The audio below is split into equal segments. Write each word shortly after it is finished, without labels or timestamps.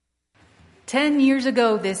10 years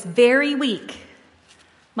ago this very week,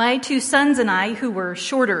 my two sons and I, who were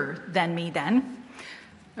shorter than me then,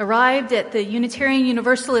 arrived at the Unitarian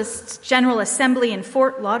Universalists General Assembly in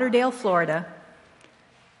Fort Lauderdale, Florida,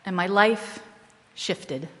 and my life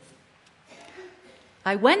shifted.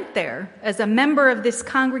 I went there as a member of this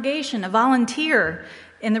congregation, a volunteer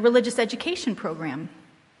in the religious education program.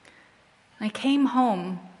 I came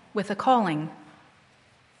home with a calling.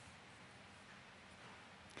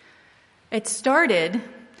 It started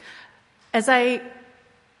as I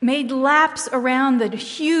made laps around the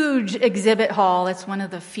huge exhibit hall. It's one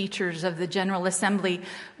of the features of the General Assembly,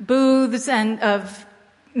 booths and of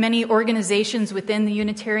many organizations within the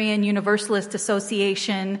Unitarian Universalist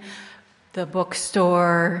Association, the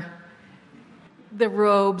bookstore, the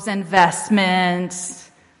robes and vestments,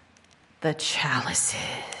 the chalices.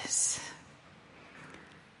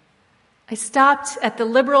 I stopped at the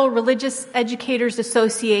Liberal Religious Educators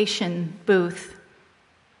Association booth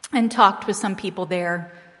and talked with some people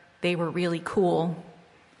there. They were really cool.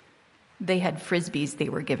 They had Frisbees they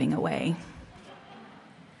were giving away.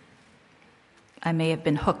 I may have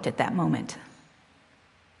been hooked at that moment.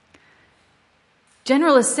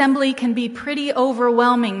 General Assembly can be pretty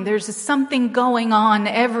overwhelming. There's something going on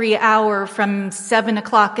every hour from 7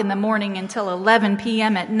 o'clock in the morning until 11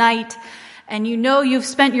 p.m. at night. And you know you've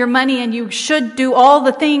spent your money and you should do all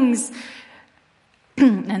the things,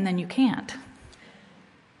 and then you can't.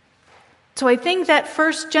 So I think that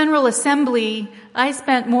first General Assembly, I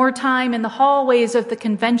spent more time in the hallways of the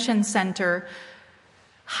convention center,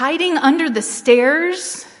 hiding under the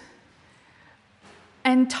stairs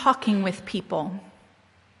and talking with people.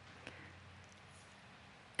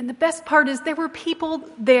 And the best part is there were people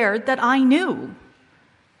there that I knew.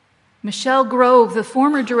 Michelle Grove, the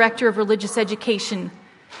former director of religious education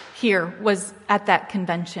here, was at that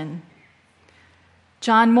convention.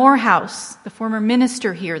 John Morehouse, the former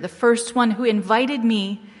minister here, the first one who invited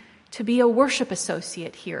me to be a worship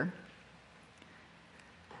associate here,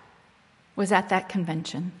 was at that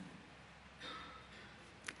convention.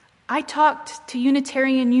 I talked to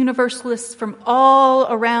Unitarian Universalists from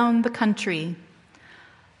all around the country.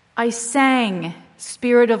 I sang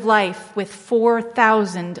Spirit of Life with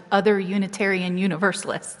 4,000 other Unitarian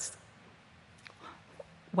Universalists.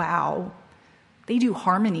 Wow, they do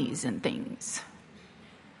harmonies and things.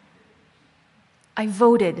 I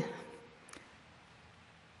voted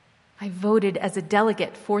as a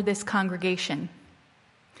delegate for this congregation.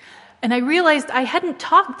 And I realized I hadn't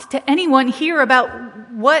talked to anyone here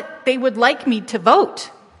about what they would like me to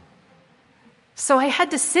vote. So I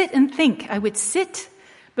had to sit and think. I would sit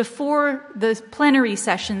before the plenary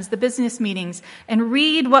sessions, the business meetings, and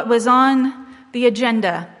read what was on the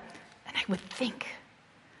agenda. And I would think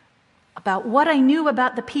about what I knew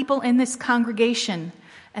about the people in this congregation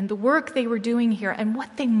and the work they were doing here and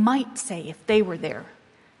what they might say if they were there.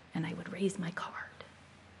 And I would raise my card.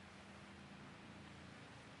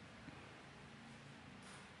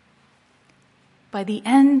 By the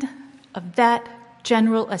end of that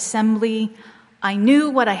General Assembly, I knew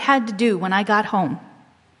what I had to do when I got home.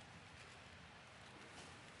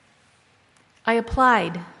 I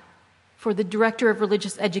applied for the Director of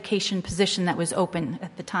Religious Education position that was open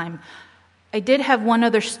at the time. I did have one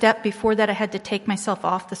other step before that. I had to take myself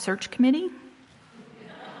off the search committee.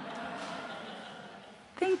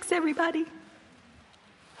 Thanks, everybody.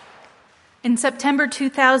 In September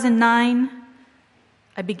 2009,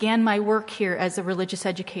 I began my work here as a religious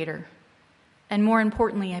educator. And more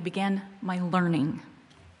importantly, I began my learning.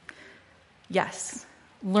 Yes,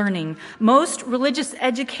 learning. Most religious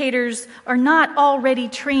educators are not already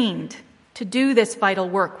trained to do this vital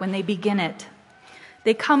work when they begin it.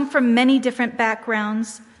 They come from many different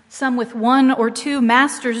backgrounds, some with 1 or 2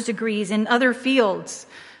 master's degrees in other fields,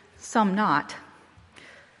 some not.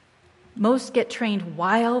 Most get trained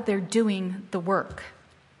while they're doing the work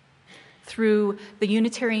through the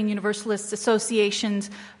Unitarian Universalist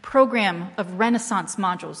Association's program of Renaissance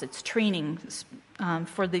modules. It's training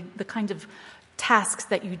for the kinds of tasks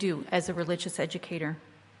that you do as a religious educator.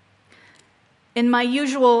 In my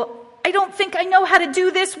usual, I don't think I know how to do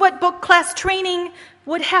this, what book class training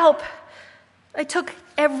would help, I took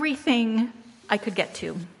everything I could get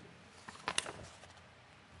to.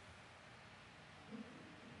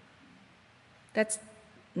 That's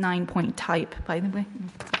 9-point type, by the way.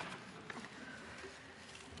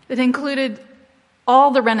 It included all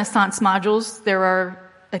the Renaissance modules. There are,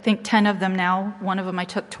 I think, 10 of them now. One of them I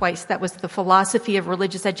took twice. That was the philosophy of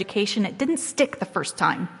religious education. It didn't stick the first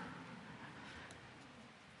time.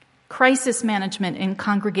 Crisis management in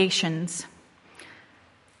congregations.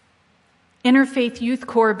 Interfaith Youth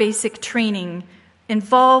Corps basic training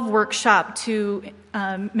Involve workshop to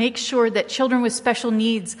make sure that children with special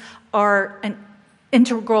needs are an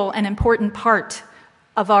integral and important part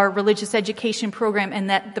of our religious education program, and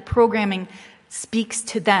that the programming speaks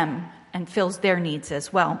to them and fills their needs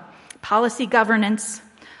as well. Policy governance,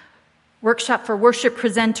 workshop for worship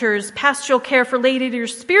presenters, pastoral care for lay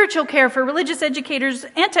leaders, spiritual care for religious educators,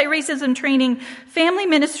 anti-racism training, family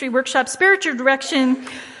ministry workshop, spiritual direction,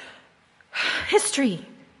 history,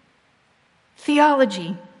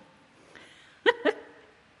 theology.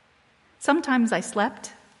 Sometimes I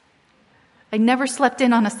slept. I never slept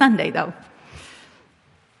in on a Sunday, though.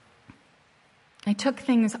 I took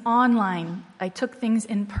things online. I took things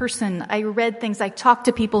in person. I read things. I talked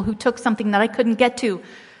to people who took something that I couldn't get to.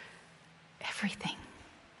 Everything.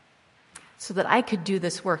 So that I could do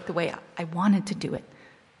this work the way I wanted to do it,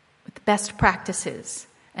 with the best practices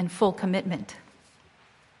and full commitment.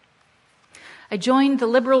 I joined the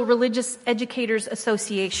Liberal Religious Educators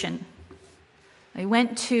Association. I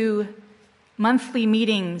went to monthly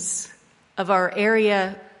meetings of our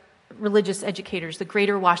area religious educators, the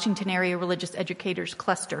Greater Washington Area Religious Educators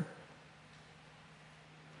Cluster.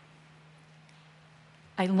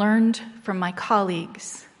 I learned from my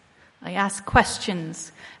colleagues. I asked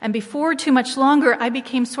questions. And before too much longer, I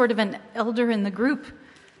became sort of an elder in the group.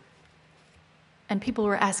 And people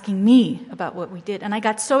were asking me about what we did. And I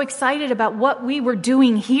got so excited about what we were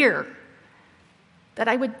doing here that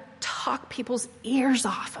I would talk people's ears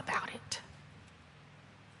off about it.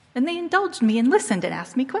 And they indulged me and listened and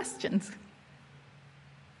asked me questions.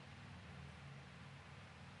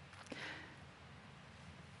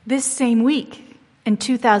 This same week, in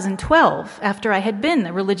 2012, after I had been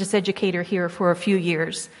a religious educator here for a few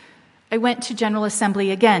years, I went to General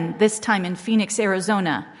Assembly again, this time in Phoenix,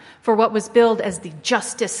 Arizona, for what was billed as the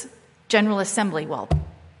Justice General Assembly. Well,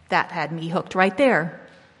 that had me hooked right there.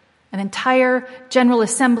 An entire General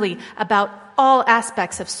Assembly about all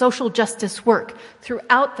aspects of social justice work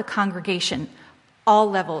throughout the congregation, all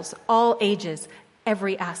levels, all ages,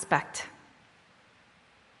 every aspect.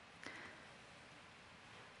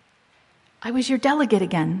 I was your delegate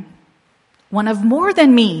again, one of more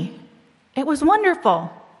than me. It was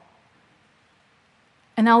wonderful.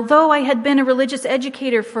 And although I had been a religious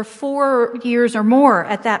educator for 4 years or more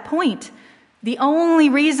at that point, the only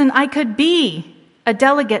reason I could be a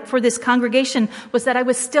delegate for this congregation was that I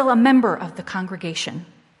was still a member of the congregation.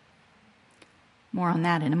 More on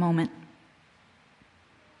that in a moment.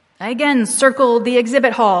 I again circled the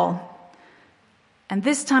exhibit hall. And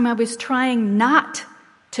this time I was trying not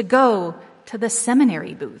to go to the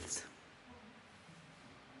seminary booths.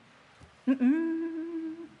 The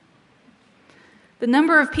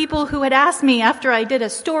number of people who had asked me after I did a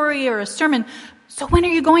story or a sermon, "So when are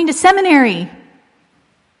you going to seminary?"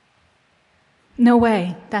 No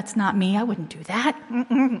way, that's not me. I wouldn't do that.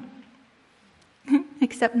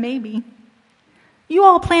 Except maybe. You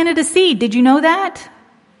all planted a seed. Did you know that?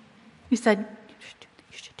 You said,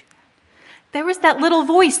 you should do that. There was that little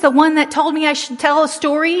voice, the one that told me I should tell a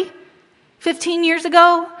story 15 years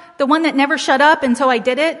ago, the one that never shut up, and so I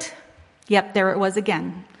did it. Yep, there it was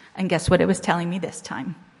again. And guess what it was telling me this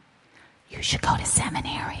time? You should go to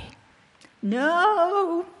seminary.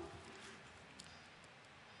 No.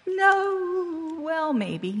 Well,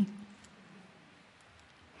 maybe.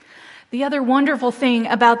 The other wonderful thing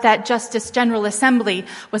about that Justice General Assembly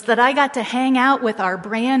was that I got to hang out with our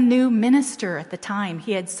brand new minister at the time.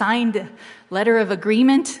 He had signed a letter of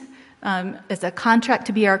agreement as a contract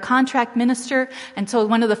to be our contract minister. And so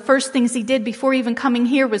one of the first things he did before even coming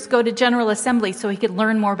here was go to General Assembly so he could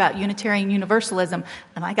learn more about Unitarian Universalism.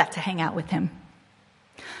 And I got to hang out with him.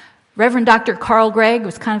 Reverend Dr. Carl Gregg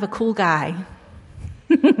was kind of a cool guy.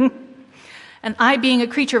 And I, being a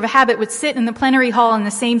creature of habit, would sit in the plenary hall in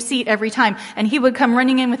the same seat every time. And he would come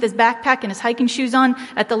running in with his backpack and his hiking shoes on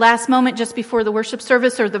at the last moment just before the worship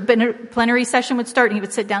service or the plenary session would start. And he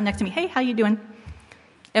would sit down next to me. "Hey, how you doing?"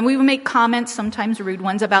 And we would make comments, sometimes rude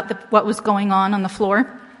ones, about what was going on the floor.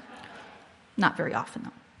 Not very often,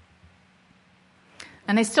 though.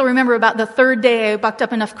 And I still remember about the third day I bucked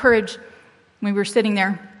up enough courage when we were sitting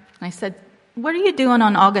there. And I said, "What are you doing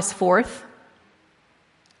on August 4th?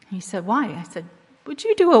 He said, "Why?" I said, "Would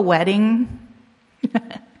you do a wedding?"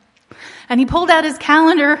 And he pulled out his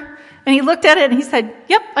calendar and he looked at it and he said,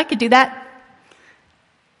 "Yep, I could do that."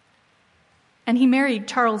 And he married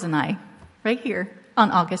Charles and I right here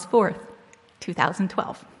on August 4th,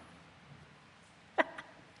 2012.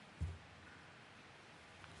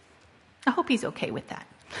 I hope he's okay with that.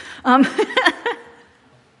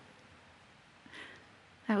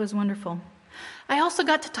 That was wonderful. I also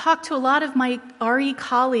got to talk to a lot of my RE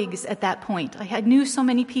colleagues at that point. I knew so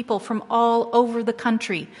many people from all over the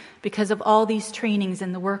country because of all these trainings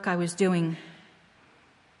and the work I was doing.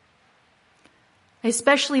 I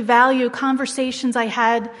especially value conversations I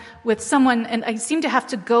had with someone, and I seem to have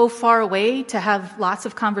to go far away to have lots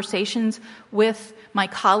of conversations with my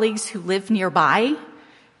colleagues who live nearby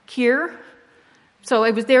here. So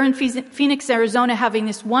I was there in Phoenix, Arizona, having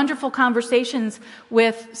these wonderful conversations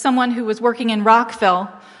with someone who was working in Rockville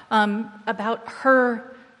about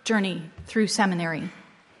her journey through seminary,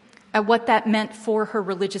 and what that meant for her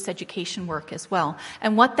religious education work as well,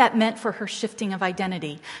 and what that meant for her shifting of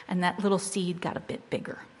identity. And that little seed got a bit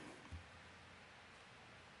bigger.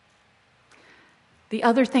 The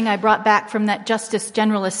other thing I brought back from that Justice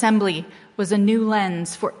General Assembly was a new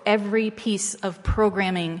lens for every piece of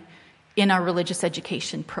programming in our religious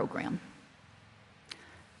education program.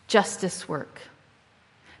 Justice work,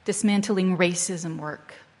 dismantling racism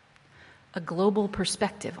work, a global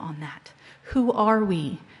perspective on that. Who are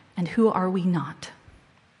we and who are we not?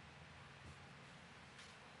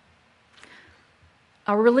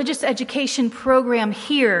 Our religious education program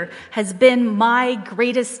here has been my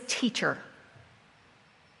greatest teacher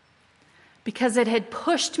because it had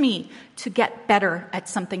pushed me to get better at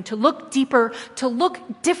something, to look deeper, to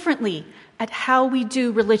look differently at how we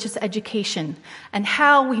do religious education and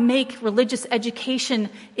how we make religious education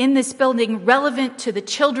in this building relevant to the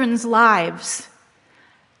children's lives,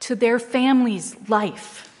 to their family's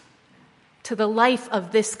life, to the life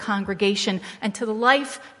of this congregation, and to the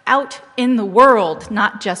life out in the world,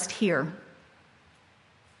 not just here.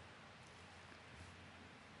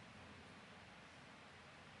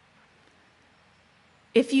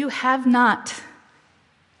 If you have not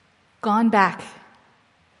gone back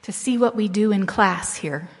to see what we do in class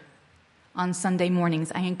here on Sunday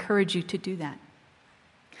mornings, I encourage you to do that.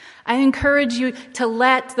 I encourage you to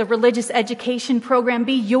let the religious education program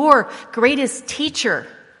be your greatest teacher,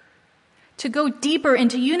 to go deeper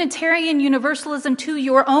into Unitarian Universalism to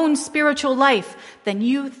your own spiritual life than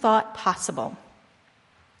you thought possible.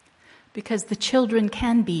 Because the children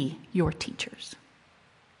can be your teachers.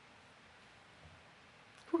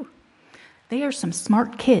 They are some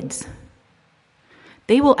smart kids.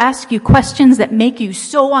 They will ask you questions that make you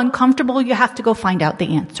so uncomfortable you have to go find out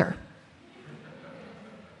the answer.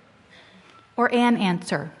 Or an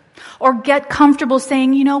answer. Or get comfortable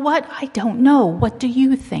saying, you know what? I don't know. What do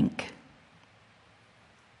you think?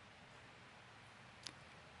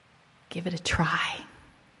 Give it a try.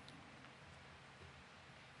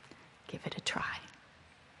 Give it a try.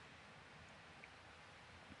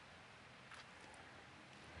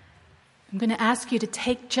 I'm going to ask you to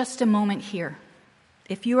take just a moment here.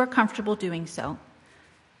 If you are comfortable doing so,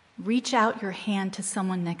 reach out your hand to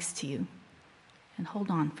someone next to you and hold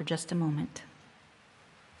on for just a moment.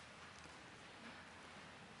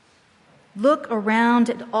 Look around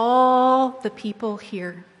at all the people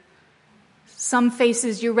here. Some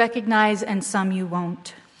faces you recognize and some you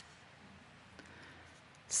won't.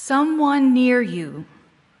 Someone near you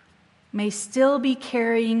may still be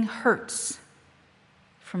carrying hurts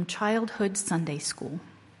from childhood Sunday school,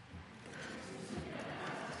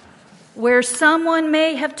 where someone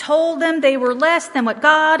may have told them they were less than what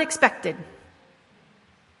God expected.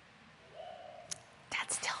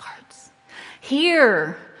 That still hurts.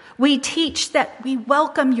 Here, we teach that we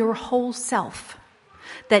welcome your whole self,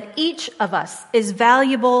 that each of us is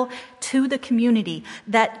valuable to the community,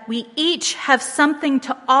 that we each have something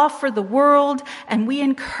to offer the world, and we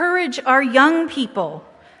encourage our young people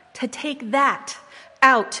to take that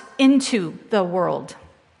out into the world.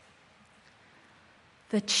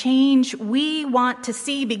 The change we want to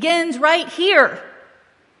see begins right here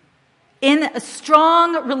in a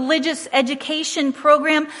strong religious education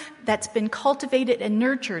program that's been cultivated and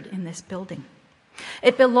nurtured in this building.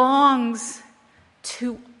 It belongs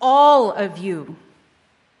to all of you.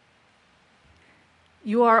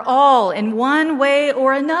 You are all, in one way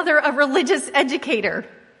or another, a religious educator.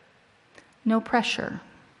 No pressure.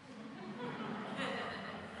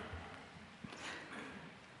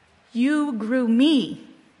 You grew me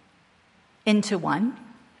into one,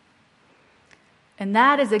 and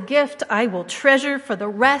that is a gift I will treasure for the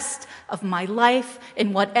rest of my life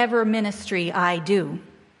in whatever ministry I do.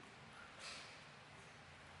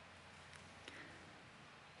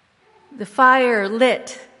 The fire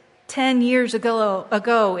lit 10 years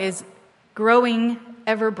ago is growing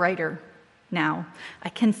ever brighter now. I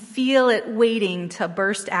can feel it waiting to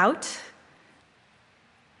burst out,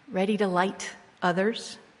 ready to light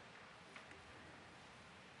others.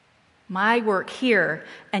 My work here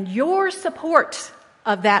and your support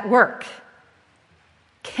of that work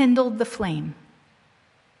kindled the flame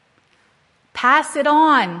Pass it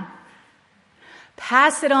on.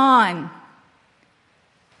 Pass it on.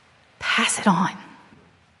 Pass it on.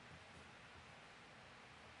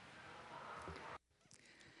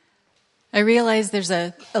 I realize there's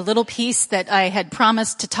a little piece that I had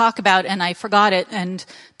promised to talk about and I forgot it, and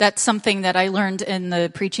that's something that I learned in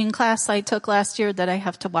the preaching class I took last year, that I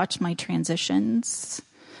have to watch my transitions.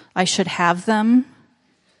 I should have them.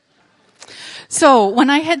 So when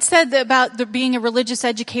I had said about being a religious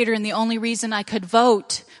educator and the only reason I could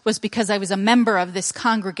vote was because I was a member of this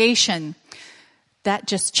congregation, that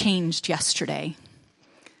just changed yesterday.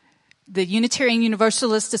 The Unitarian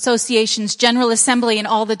Universalist Association's General Assembly and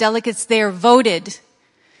all the delegates there voted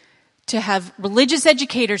to have religious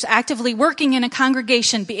educators actively working in a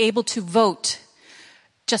congregation be able to vote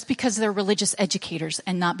just because they're religious educators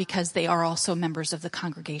and not because they are also members of the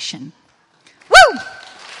congregation. Woo!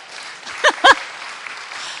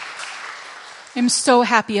 I'm so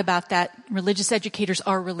happy about that. Religious educators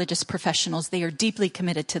are religious professionals. They are deeply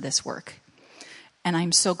committed to this work. And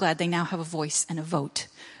I'm so glad they now have a voice and a vote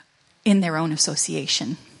in their own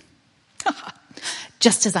association.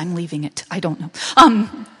 Just as I'm leaving it. I don't know.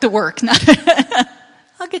 The work.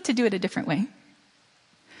 I'll get to do it a different way.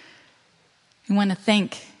 I want to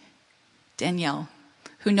thank Danielle,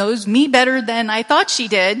 who knows me better than I thought she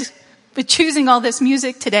did, with choosing all this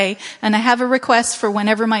music today. And I have a request for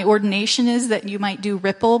whenever my ordination is that you might do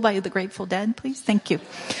Ripple by the Grateful Dead, please. Thank you.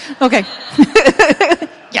 Okay.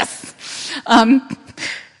 Yes.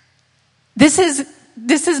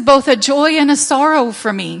 This is both a joy and a sorrow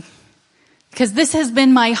for me, because this has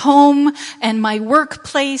been my home and my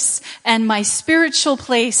workplace and my spiritual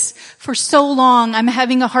place for so long. I'm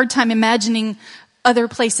having a hard time imagining other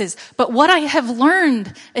places. But what I have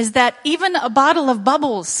learned is that even a bottle of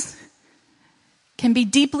bubbles can be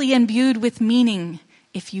deeply imbued with meaning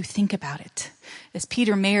if you think about it. As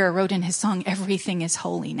Peter Mayer wrote in his song, "Everything is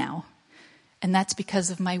holy now." And that's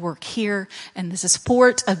because of my work here and the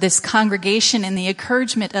support of this congregation and the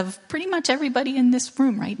encouragement of pretty much everybody in this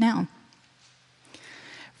room right now.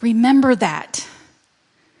 Remember that.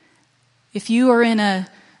 If you are in a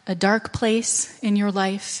dark place in your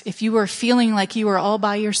life, if you are feeling like you are all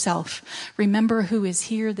by yourself, remember who is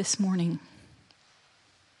here this morning.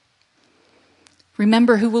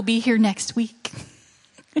 Remember who will be here next week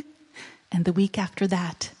and the week after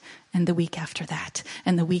that. And the week after that,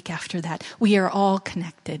 and the week after that. We are all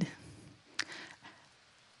connected.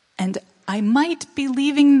 And I might be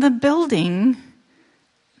leaving the building,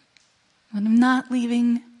 but I'm not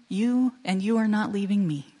leaving you, and you are not leaving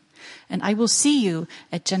me. And I will see you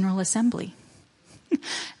at General Assembly.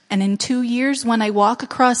 And in 2 years, when I walk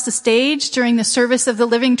across the stage during the service of the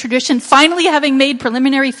Living Tradition, finally having made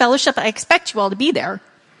preliminary fellowship, I expect you all to be there.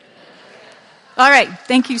 All right.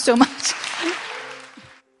 Thank you so much.